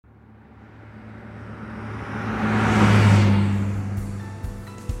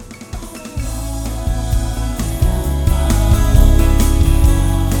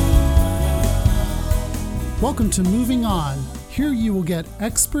Welcome to Moving On. Here you will get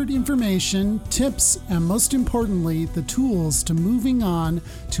expert information, tips, and most importantly, the tools to moving on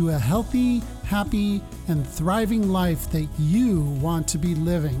to a healthy, happy, and thriving life that you want to be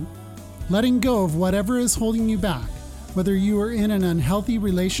living. Letting go of whatever is holding you back, whether you are in an unhealthy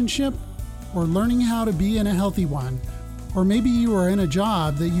relationship or learning how to be in a healthy one, or maybe you are in a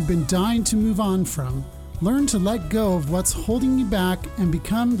job that you've been dying to move on from. Learn to let go of what's holding you back and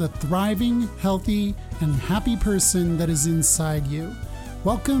become the thriving, healthy, and happy person that is inside you.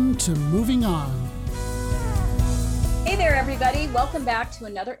 Welcome to Moving On. Hey there, everybody. Welcome back to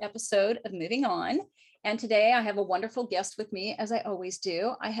another episode of Moving On. And today I have a wonderful guest with me, as I always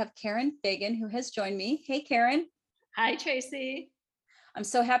do. I have Karen Fagan, who has joined me. Hey, Karen. Hi, Tracy. I'm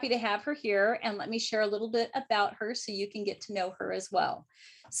so happy to have her here. And let me share a little bit about her so you can get to know her as well.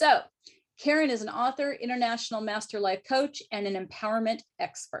 So, Karen is an author, international master life coach, and an empowerment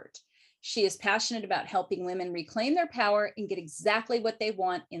expert. She is passionate about helping women reclaim their power and get exactly what they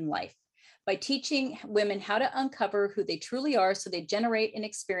want in life by teaching women how to uncover who they truly are so they generate and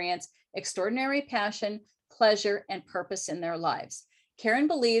experience extraordinary passion, pleasure, and purpose in their lives. Karen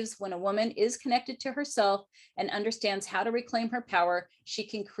believes when a woman is connected to herself and understands how to reclaim her power, she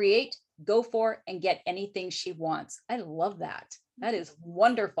can create, go for, and get anything she wants. I love that. That is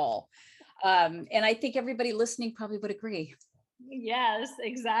wonderful. And I think everybody listening probably would agree. Yes,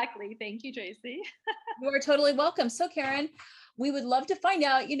 exactly. Thank you, Tracy. You are totally welcome. So, Karen, we would love to find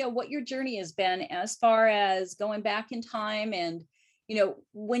out, what your journey has been as far as going back in time and,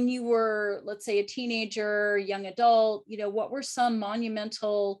 when you were, let's say, a teenager, young adult, what were some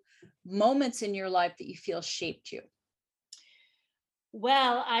monumental moments in your life that you feel shaped you?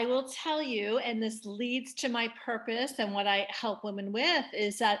 Well, I will tell you, and this leads to my purpose and what I help women with,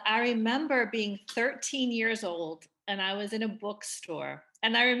 is that I remember being 13 years old and I was in a bookstore.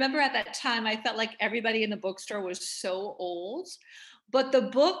 And I remember at that time, I felt like everybody in the bookstore was so old. But the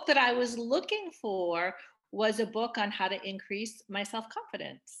book that I was looking for was a book on how to increase my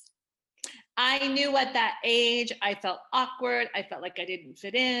self-confidence. I knew at that age, I felt awkward. I felt like I didn't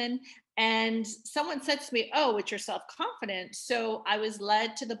fit in. And someone said to me, "Oh, it's your self confidence." So I was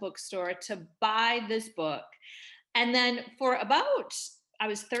led to the bookstore to buy this book. And then for about, I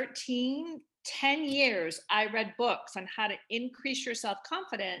was 13, 10 years, I read books on how to increase your self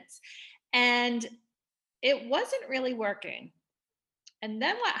confidence. And it wasn't really working. And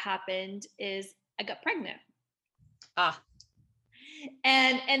then what happened is I got pregnant. Ah,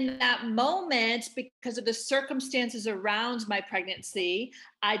 And in that moment, because of the circumstances around my pregnancy,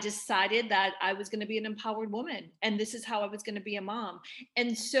 I decided that I was going to be an empowered woman. And this is how I was going to be a mom.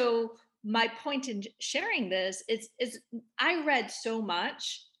 And so my point in sharing this is I read so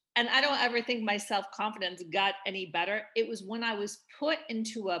much and I don't ever think my self-confidence got any better. It was when I was put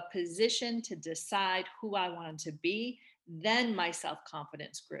into a position to decide who I wanted to be, then my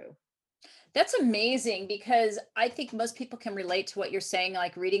self-confidence grew. that's amazing because I think most people can relate to what you're saying,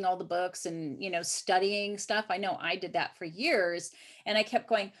 like reading all the books and, studying stuff. I know I did that for years and I kept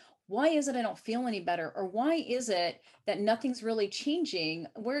going, why is it I don't feel any better? Or why is it that nothing's really changing?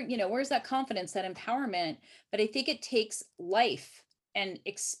 Where's that confidence, that empowerment? But I think it takes life and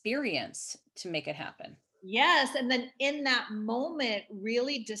experience to make it happen. Yes. And then in that moment,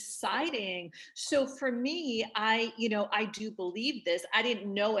 really deciding. So for me, I do believe this. I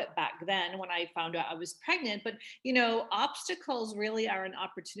didn't know it back then when I found out I was pregnant, but, obstacles really are an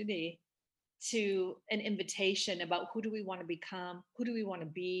opportunity to an invitation about who do we want to become? Who do we want to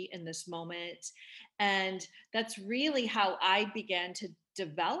be in this moment? And that's really how I began to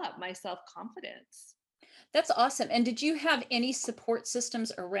develop my self confidence. That's awesome. And did you have any support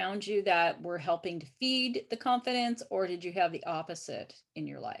systems around you that were helping to feed the confidence, or did you have the opposite in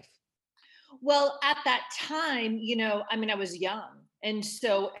your life? Well, at that time, I was young. And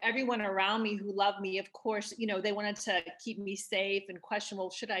so everyone around me who loved me, of course, they wanted to keep me safe and question,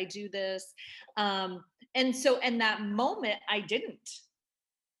 well, should I do this? And so in that moment, I didn't,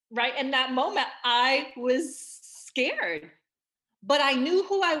 right? In that moment, I was scared, but I knew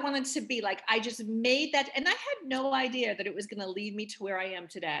who I wanted to be. Like I just made that, and I had no idea that it was going to lead me to where I am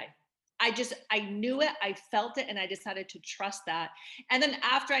today. I knew it, I felt it, and I decided to trust that. And then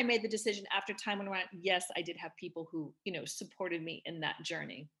after I made the decision, after time went around, yes, I did have people who, supported me in that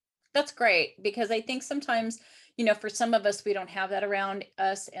journey. That's great because I think sometimes, for some of us, we don't have that around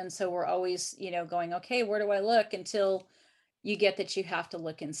us. And so we're always, going, okay, where do I look until you get that you have to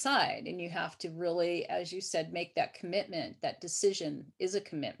look inside and you have to really, as you said, make that commitment. That decision is a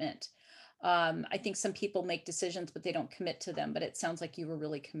commitment. I think some people make decisions, but they don't commit to them. But it sounds like you were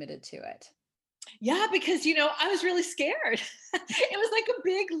really committed to it. Yeah, because I was really scared. It was like a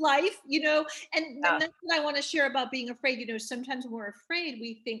big life, and Yeah. that's what I want to share about being afraid. Sometimes when we're afraid,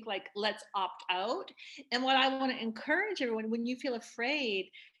 we think like, let's opt out. And what I want to encourage everyone, when you feel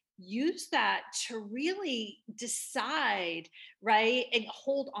afraid, use that to really decide, right? And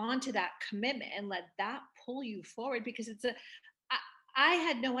hold on to that commitment and let that pull you forward, because I, I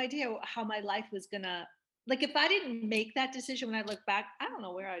had no idea how my life was gonna, like, if I didn't make that decision when I look back, I don't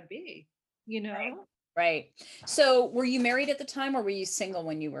know where I'd be, you Right. know? Right. So were you married at the time or were you single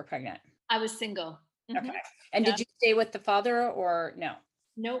when you were pregnant? I was single. Okay. Mhm. And Yeah. did you stay with the father or no?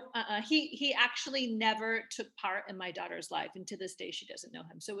 Nope. He actually never took part in my daughter's life, and to this day, she doesn't know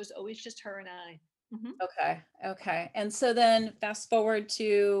him. So it was always just her and I. Mhm. Okay. Okay. And so then fast forward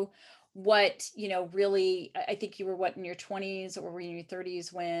to what, really, I think you were what in your 20s or were you in your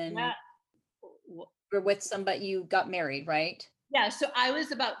 30s when Yeah. W- you were with somebody, you got married, right? Yeah. So I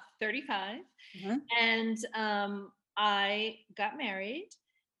was about 35, Mhm. and I got married,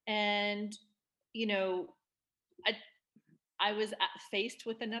 and you know, I I was faced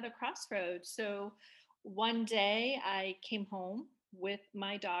with another crossroads. So one day I came home with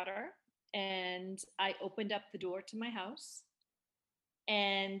my daughter, and I opened up the door to my house,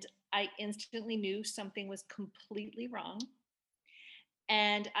 and I instantly knew something was completely wrong.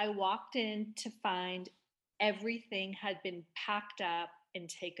 And I walked in to find everything had been packed up and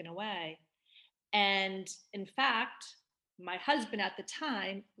taken away. And in fact, my husband at the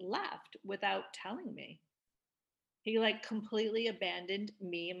time left without telling me. He like completely abandoned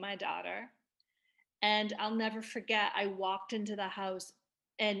me and my daughter. And I'll never forget, I walked into the house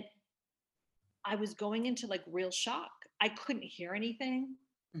and I was going into like real shock. I couldn't hear anything.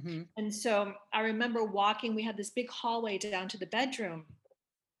 Mhm. And so I remember walking, we had this big hallway down to the bedroom.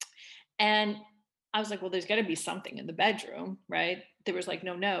 And I was like, well, there's got to be something in the bedroom, right? There was like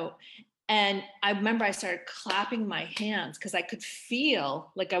no note. And I remember I started clapping my hands because I could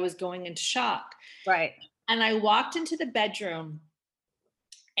feel like I was going into shock. Right. And I walked into the bedroom,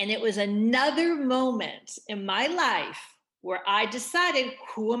 and it was another moment in my life where I decided,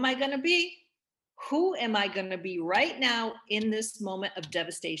 who am I going to be? Who am I going to be right now in this moment of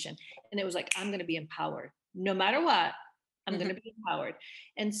devastation? And it was like, I'm going to be empowered. No matter what, I'm going Mhm. to be empowered.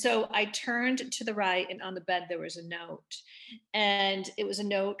 And so I turned to the right, and on the bed, there was a note. And it was a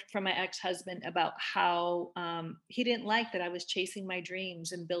note from my ex husband about how he didn't like that I was chasing my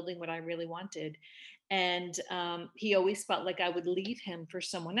dreams and building what I really wanted. And he always felt like I would leave him for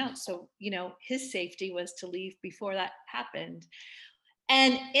someone else. So, his safety was to leave before that happened.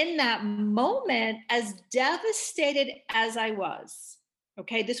 And in that moment, as devastated as I was,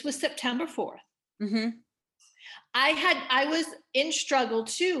 okay, this was September 4th. Mhm. I was in struggle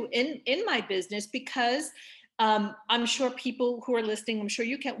too in my business, because I'm sure people who are listening, I'm sure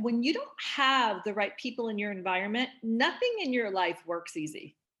you can, when you don't have the right people in your environment, nothing in your life works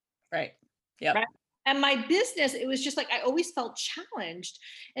easy. Right. Yep. Right. And my business, it was just like I always felt challenged.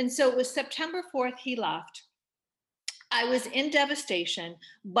 And so it was September 4th, he left. I was in devastation,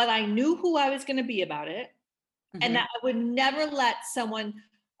 but I knew who I was going to be about it, and Mhm. that I would never let someone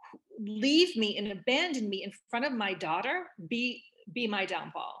leave me and abandon me in front of my daughter be my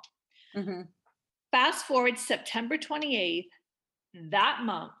downfall. Mhm. Fast forward September 28th, that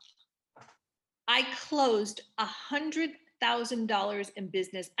month, I closed $100,000 in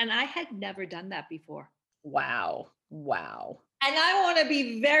business, and I had never done that before. Wow. Wow. And I want to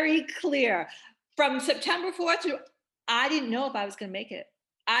be very clear, from September 4th to, I didn't know if I was going to make it.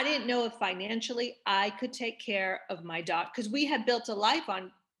 I didn't know if financially I could take care of my daughter, because we had built a life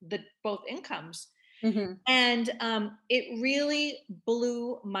on the both incomes. Mhm. And it really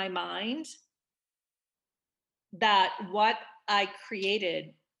blew my mind that what I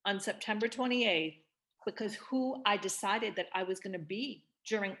created on September 28th, because who I decided that I was going to be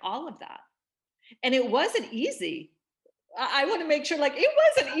during all of that. And it wasn't easy. I want to make sure, like, it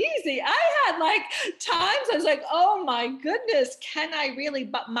wasn't easy. I had like times I was like, oh my goodness, can I really?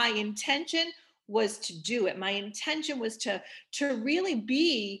 But my intention was to do it. My intention was to really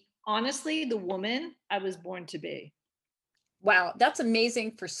be, honestly, the woman I was born to be. Wow, that's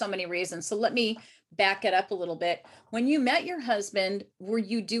amazing for so many reasons. So let me back it up a little bit. When you met your husband, were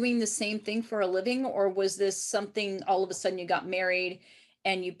you doing the same thing for a living, or was this something all of a sudden you got married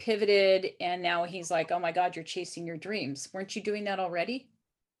and you pivoted and now he's like, "Oh my God, you're chasing your dreams." Weren't you doing that already?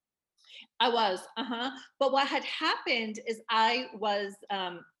 I was, uh-huh. But what had happened is I was,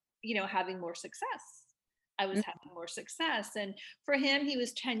 having more success. I was Mm. having more success. And for him, he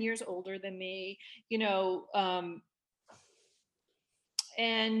was 10 years older than me, you know,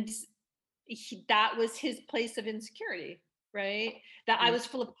 and that was his place of insecurity. right? That I was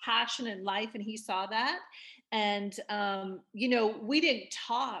full of passion and life, and he saw that. And we didn't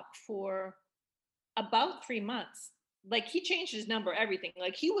talk for about 3 months. Like, he changed his number, everything.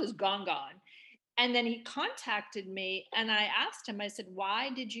 Like, he was gone. And then he contacted me, and I asked him, I said, why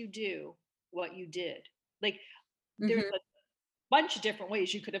did you do what you did? Like, there's Mhm. a bunch of different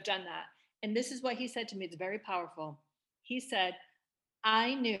ways you could have done that. And this is what he said to me. It's very powerful. He said,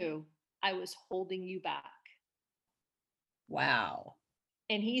 I knew I was holding you back. Wow.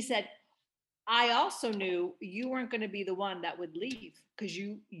 And he said, I also knew you weren't going to be the one that would leave, because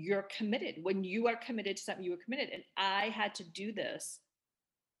you're committed. When you are committed to something, you were committed. And I had to do this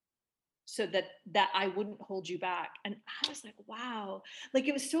so that I wouldn't hold you back. And I was like, wow. Like,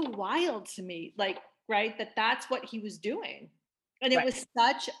 it was so wild to me, like, right, that's what he was doing. And it Right. was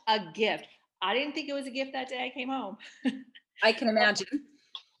such a gift. I didn't think it was a gift that day I came home. I can imagine.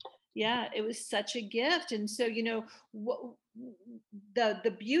 Yeah, it was such a gift. And so, what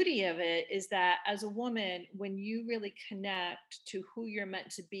the beauty of it is that, as a woman, when you really connect to who you're meant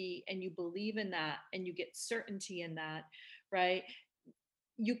to be, and you believe in that, and you get certainty in that, right,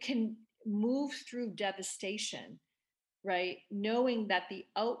 you can move through devastation, right, knowing that the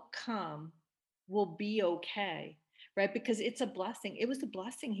outcome will be okay, right, because it's a blessing. It was a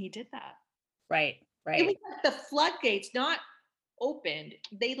blessing he did that. Right. It was Right. like the floodgates not opened,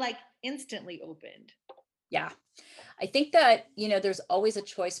 they like instantly opened. Yeah. I think that, there's always a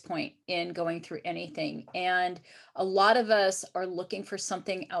choice point in going through anything. And a lot of us are looking for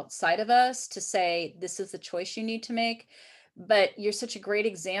something outside of us to say, this is the choice you need to make. But you're such a great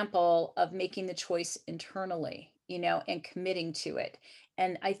example of making the choice internally, and committing to it.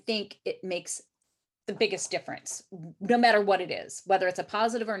 And I think it makes the biggest difference, no matter what it is, whether it's a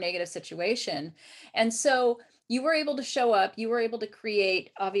positive or negative situation. And so you were able to show up, you were able to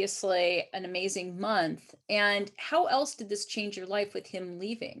create, obviously, an amazing month. And how else did this change your life with him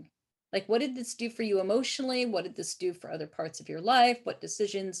leaving? Like, what did this do for you emotionally? What did this do for other parts of your life? What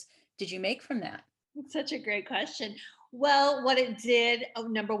decisions did you make from that? It's such a great question. Well, what it did,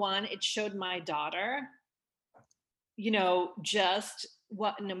 number one, it showed my daughter, just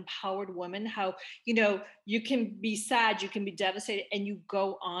what an empowered woman, how, you can be sad, you can be devastated, and you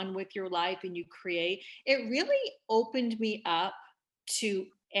go on with your life and you create. It really opened me up to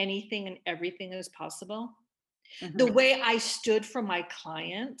anything and everything is possible. The Mhm. way I stood for my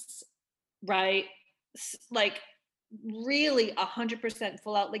clients, right? Like, really 100%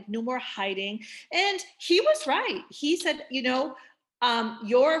 full out, like, no more hiding. And he was right. He said,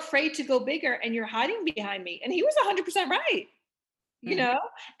 you're afraid to go bigger and you're hiding behind me. And he was 100% right, you Mhm. know?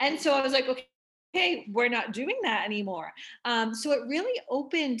 And so I was like, okay, we're not doing that anymore. So it really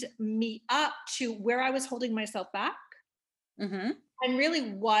opened me up to where I was holding myself back, Mhm. and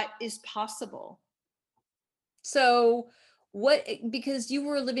really what is possible. So, because you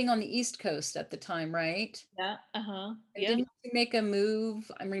were living on the East Coast at the time, right? Yeah. Uh-huh. And Yeah. did you make a move?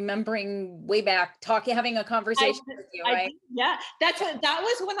 I'm remembering way back talking, having a I conversation did, with you, I right? did, yeah. That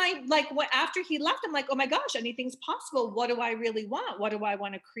was when I, like, what, after he left, I'm like, oh my gosh, anything's possible. What do I really want? What do I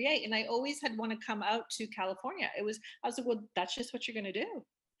want to create? And I always had want to come out to California. I was like, well, that's just what you're gonna do.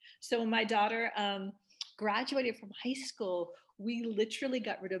 So when my daughter graduated from high school, we literally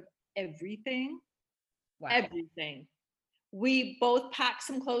got rid of everything, Wow. everything. We both packed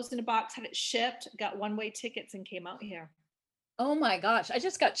some clothes in a box, had it shipped, got one-way tickets, and came out here. Oh my gosh, I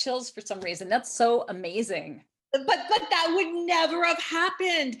just got chills for some reason. That's so amazing. But that would never have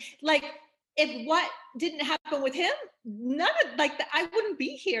happened. Like, if what didn't happen with him, none of, like, I wouldn't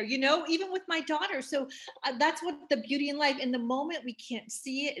be here, even with my daughter. So that's what the beauty in life. In the moment, we can't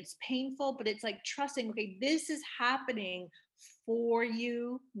see it, it's painful, but it's like trusting, okay, this is happening for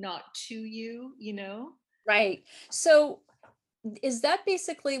you, not to you. Right. So, is that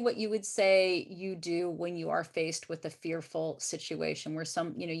basically what you would say you do when you are faced with a fearful situation where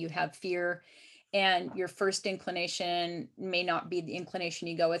you have fear and your first inclination may not be the inclination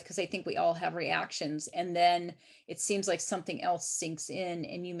you go with? Because I think we all have reactions. And then it seems like something else sinks in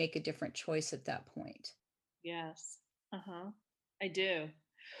and you make a different choice at that point. Yes. Uh-huh. I do.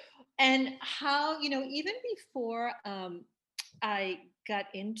 And how, even before I got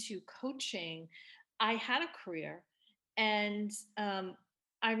into coaching, I had a career. And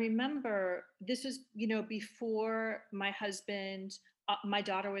I remember this was, before my husband, my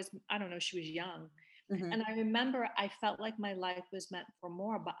daughter was, I don't know, she was young. Mhm. And I remember I felt like my life was meant for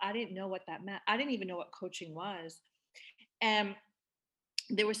more, but I didn't know what that meant. I didn't even know what coaching was. And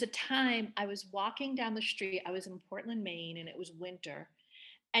there was a time I was walking down the street. I was in Portland, Maine, and it was winter.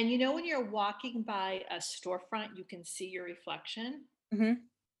 And when you're walking by a storefront, you can see your reflection. Mhm.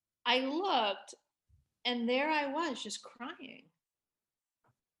 I looked, And there I was just crying.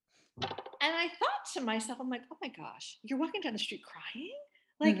 And I thought to myself, I'm like, oh my gosh, you're walking down the street crying?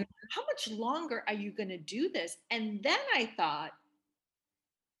 Mhm. Like, how much longer are you going to do this? And then I thought,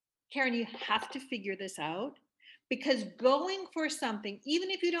 Karen, you have to figure this out, because going for something,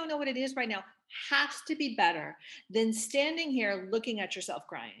 even if you don't know what it is right now, has to be better than standing here looking at yourself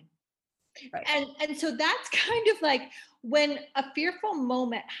crying. Right. And so that's kind of like, when a fearful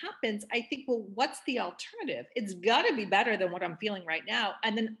moment happens, I think, well, what's the alternative? It's got to be better than what I'm feeling right now.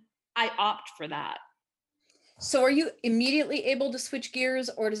 And then I opt for that. So are you immediately able to switch gears,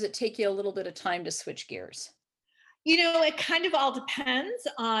 or does it take you a little bit of time to switch gears? It kind of all depends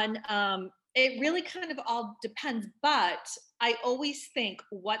on, it really kind of all depends, but I always think,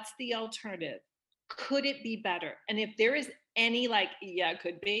 what's the alternative? Could it be better? And if there is any, like, yeah, it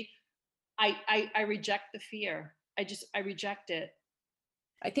could be, I reject the fear. I reject it.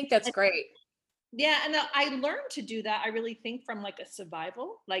 I think that's And great. yeah, and I learned to do that. I really think from like a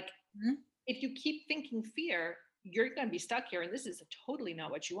survival, like, Mhm. if you keep thinking fear, you're going to be stuck here, and this is totally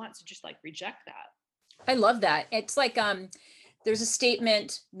not what you want. So just like reject that. I love that. It's like there's a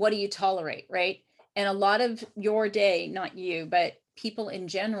statement, what do you tolerate, right? And a lot of your day, not you, but people in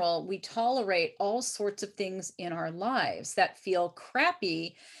general, we tolerate all sorts of things in our lives that feel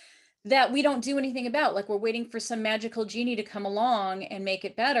crappy that we don't do anything about. Like we're waiting for some magical genie to come along and make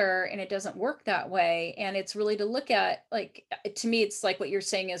it better, and it doesn't work that way. And it's really to look at, like, to me, it's like what you're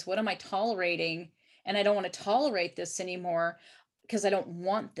saying is, what am I tolerating? And I don't want to tolerate this anymore because I don't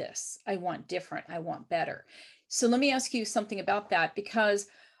want this. I want different. I want better. So let me ask you something about that, because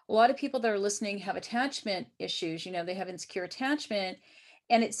a lot of people that are listening have attachment issues. They have insecure attachment.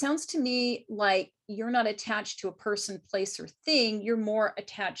 And it sounds to me like you're not attached to a person, place, or thing. You're more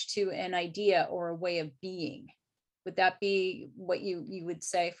attached to an idea or a way of being. Would that be what you would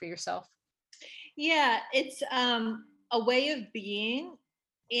say for yourself? Yeah, it's a way of being,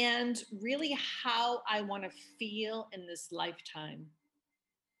 and really how I want to feel in this lifetime.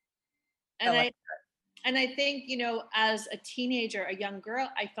 I And like. I think, as a teenager, a young girl,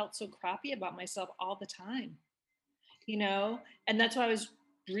 I felt so crappy about myself all the time, you know, and that's why I was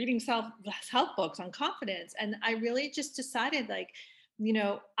reading self-help books on confidence. And I really just decided, like,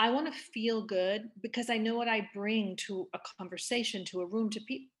 I want to feel good because I know what I bring to a conversation, to a room, to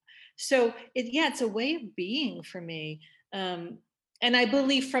people. So yeah, it's a way of being for me. Um, and I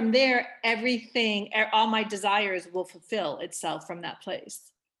believe from there, everything, all my desires will fulfill itself from that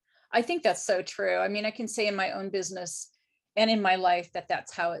place. I think that's so true. I mean, I can say in my own business and in my life that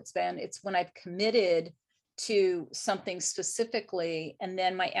that's how it's been. It's when I've committed to something specifically, and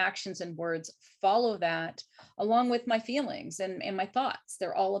then my actions and words follow that, along with my feelings and my thoughts.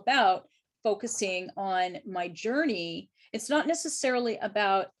 They're all about focusing on my journey. It's not necessarily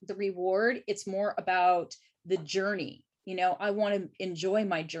about the reward, it's more about the journey. I want to enjoy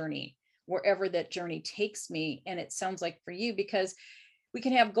my journey wherever that journey takes me. And it sounds like for you, because we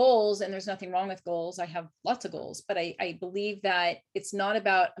can have goals, and there's nothing wrong with goals. I have lots of goals, but I believe that it's not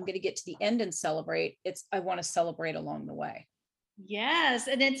about, I'm going to get to the end and celebrate. It's, I want to celebrate along the way. Yes.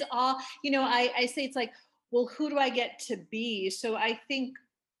 And it's all, I say it's like, well, who do I get to be? So I think,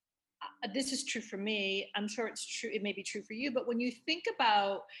 this is true for me. I'm sure it's true. It may be true for you. But when you think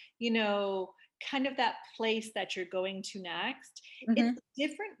about, kind of that place that you're going to next, it's Mhm. a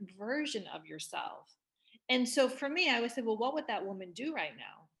different version of yourself. And so for me, I would say, well, what would that woman do right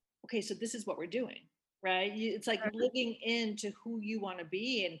now? Okay, so this is what we're doing, right? It's like living into who you want to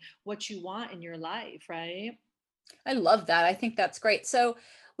be and what you want in your life, right? I love that. I think that's great. So,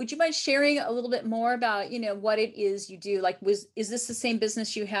 would you mind sharing a little bit more about, what it is you do? Like, is this the same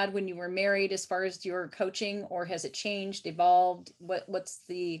business you had when you were married as far as your coaching, or has it changed, evolved? What's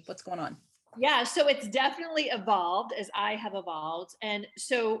going on? Yeah, so it's definitely evolved as I have evolved. And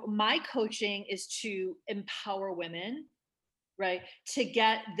so my coaching is to empower women, right? To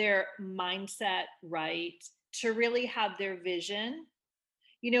get their mindset right, to really have their vision.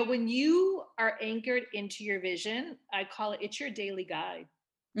 When you are anchored into your vision, I call it's your daily guide.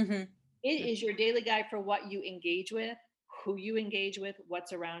 Hmm. It is your daily guide for what you engage with, who you engage with,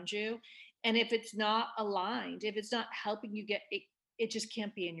 what's around you. And if it's not aligned, if it's not helping you get it, it just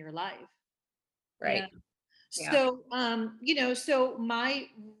can't be in your life. Yeah. Right. Yeah. So, so my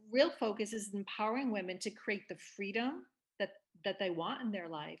real focus is empowering women to create the freedom that they want in their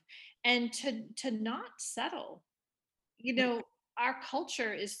life, and to not settle. You know, our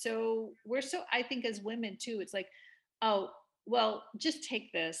culture is so, we're so, I think as women too, it's like, oh, well, just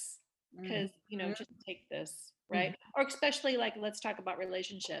take this, Mhm. because just take this, Mhm. right? Or especially, like, let's talk about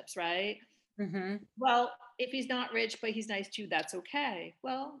relationships, right? Mhm. Well, if he's not rich but he's nice too, that's okay.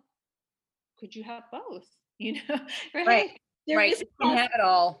 Well, could you have both? You know, Right. right? There Right. is You a can have it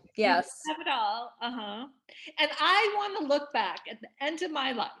all. You can Yes. have it all. Uh-huh. And I want to look back at the end of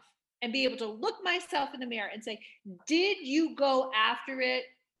my life and be able to look myself in the mirror and say, did you go after it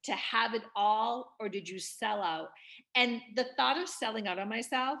to have it all, or did you sell out? And the thought of selling out on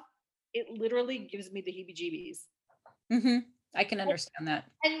myself, it literally gives me the heebie-jeebies. Hmm. I can understand that.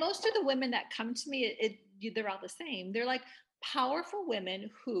 And most of the women that come to me, they're all the same. They're like powerful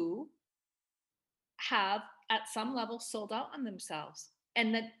women who have at some level sold out on themselves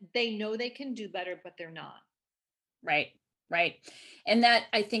and that they know they can do better, but they're not. Right, right. And that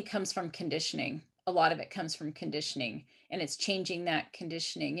I think comes from conditioning. A lot of it comes from conditioning, and it's changing that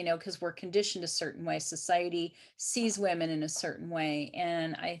conditioning, because we're conditioned a certain way. Society sees women in a certain way.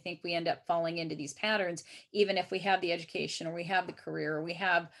 And I think we end up falling into these patterns, even if we have the education or we have the career or we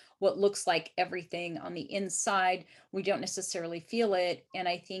have what looks like everything on the inside, we don't necessarily feel it. And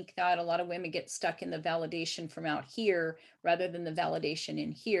I think that a lot of women get stuck in the validation from out here rather than the validation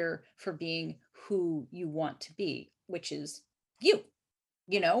in here for being who you want to be, which is you,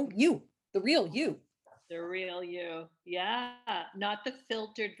 you, the real you. The real you. Yeah. Not the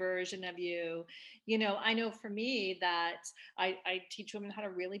filtered version of you. I know for me that I teach women how to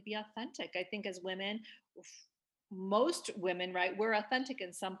really be authentic. I think as women, most women, right, we're authentic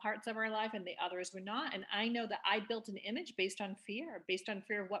in some parts of our life and the others we're not. And I know that I built an image based on fear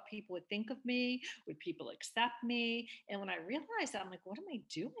of what people would think of me, would people accept me? And when I realized that, I'm like, what am I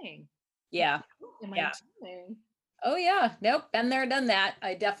doing? Yeah. What am I Yeah. doing? Oh yeah. Nope. Been there, done that.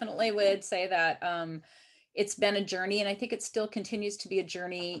 I definitely would say that. It's been a journey, and I think it still continues to be a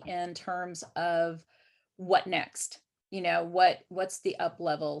journey in terms of what next. What's the up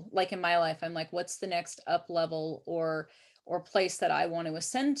level? Like in my life, I'm like, what's the next up level or place that I want to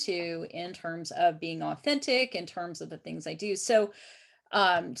ascend to in terms of being authentic, in terms of the things I do. So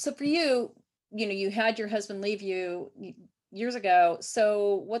for you, you had your husband leave you years ago.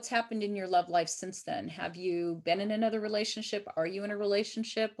 So what's happened in your love life since then? Have you been in another relationship? Are you in a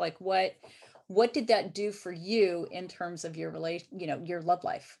relationship? Like what did that do for you in terms of your your love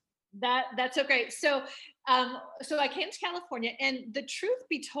life? That's so great. So I came to California, and the truth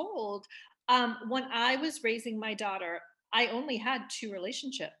be told, when I was raising my daughter, I only had two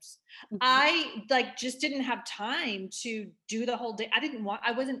relationships. Mhm. I like just didn't have time to do the whole day.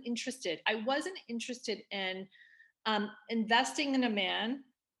 I wasn't interested. I wasn't interested in investing in a man,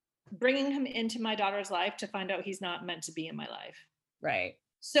 bringing him into my daughter's life to find out he's not meant to be in my life. Right.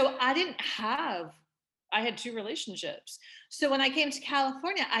 So I had two relationships. So when I came to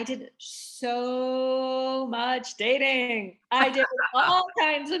California, I did so much dating. I did all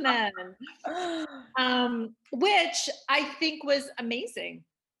kinds of men, which I think was amazing,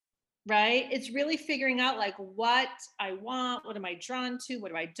 right? It's really figuring out like what I want, what am I drawn to,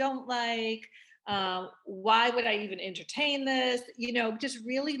 what do I don't like, why would I even entertain this? Just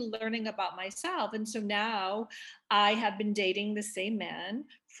really learning about myself. And so now I have been dating the same man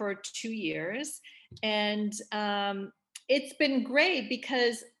for 2 years, and it's been great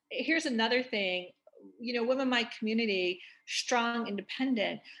because here's another thing. Women in my community, strong,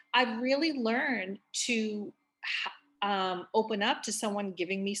 independent. I've really learned to open up to someone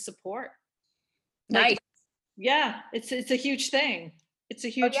giving me support. Like, Nice. yeah, it's a huge thing. It's a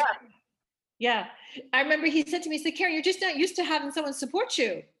Oh huge yeah. thing. Yeah. I remember he said to me, he said, Karen, you're just not used to having someone support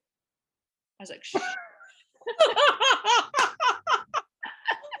you. I was like, shh.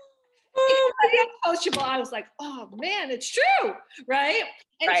 Because I am coachable. I was like, oh man, it's true. Right.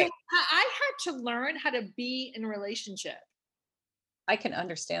 And so Right. I had to learn how to be in a relationship. I can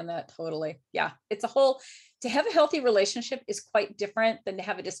understand that totally. Yeah. To have a healthy relationship is quite different than to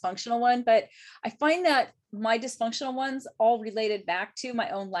have a dysfunctional one. But I find that my dysfunctional ones all related back to my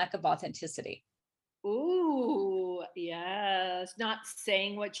own lack of authenticity. Ooh, yes. Not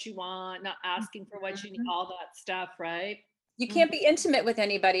saying what you want, not asking for what you need, Mhm. all that stuff, right? You Mhm. can't be intimate with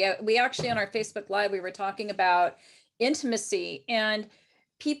anybody. We actually, on our Facebook Live, we were talking about intimacy, and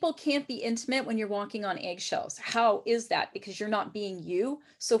people can't be intimate when you're walking on eggshells. How is that? Because you're not being you.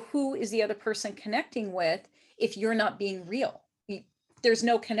 So who is the other person connecting with if you're not being real? There's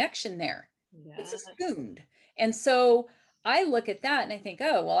no connection there. It's Yeah. assumed. And so I look at that and I think,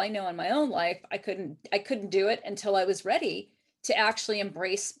 oh, well, I know in my own life I couldn't do it until I was ready to actually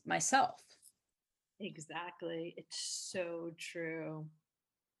embrace myself. Exactly. It's so true.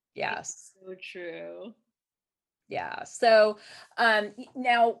 It's Yes. so true. Yeah. So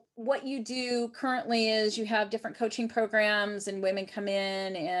now what you do currently is you have different coaching programs and women come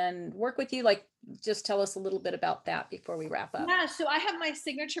in and work with you. Like, just tell us a little bit about that before we wrap up. Yeah, so I have my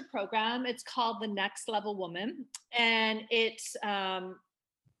signature program. It's called the Next Level Woman, and it's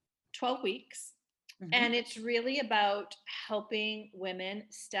 12 weeks. Mhm. And it's really about helping women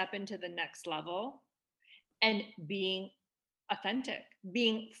step into the next level and being authentic,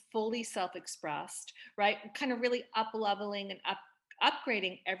 being fully self-expressed, right? Kind of really up-leveling and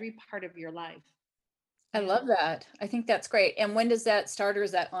upgrading every part of your life. I Yeah. love that. I think that's great. And when does that start, or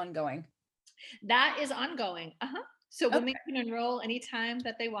is that ongoing? That is ongoing. So Okay. women can enroll anytime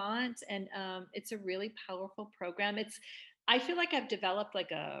that they want, and it's a really powerful program. I feel like I've developed like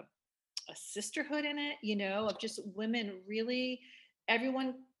a sisterhood in it, of just women really,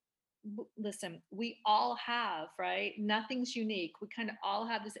 everyone. Listen, we all have, right? Nothing's unique. We kind of all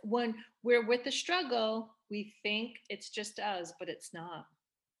have this. When we're with the struggle, we think it's just us, but it's not.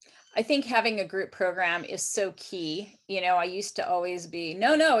 I think having a group program is so key. I used to always be,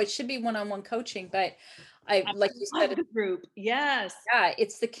 no, it should be one-on-one coaching, but like you I said, love the group. Yes. yeah,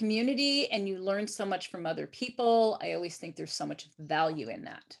 it's the community and you learn so much from other people. I always think there's so much value in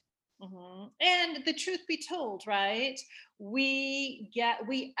that. And the truth be told, right? We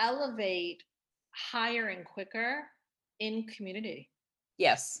elevate higher and quicker in community.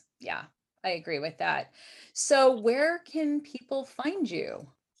 Yes. Yeah, I agree with that. So where can people find you?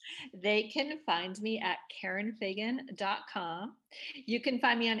 They can find me at KarenFagan.com. You can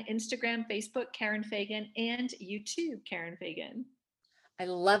find me on Instagram, Facebook, Karen Fagan, and YouTube, Karen Fagan. I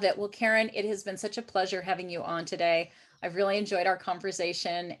love it. Well, Karen, it has been such a pleasure having you on today. I've really enjoyed our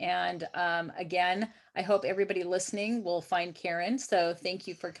conversation. And again, I hope everybody listening will find Karen. So thank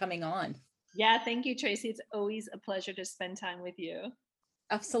you for coming on. Yeah, thank you, Tracy. It's always a pleasure to spend time with you.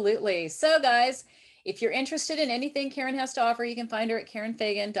 Absolutely. So guys, if you're interested in anything Karen has to offer, you can find her at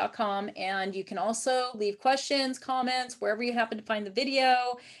KarenFagan.com. And you can also leave questions, comments, wherever you happen to find the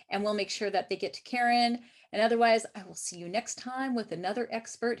video, and we'll make sure that they get to Karen. And otherwise, I will see you next time with another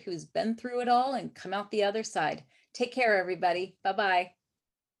expert who's been through it all and come out the other side. Take care, everybody. Bye-bye.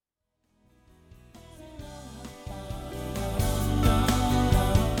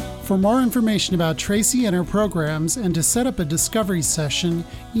 For more information about Tracy and her programs and to set up a discovery session,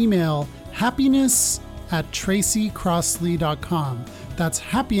 email happiness@tracycrossley.com. That's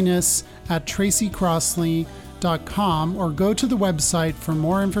happiness@tracycrossley.com, or go to the website for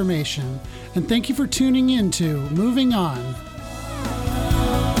more information. And thank you for tuning in to Moving On.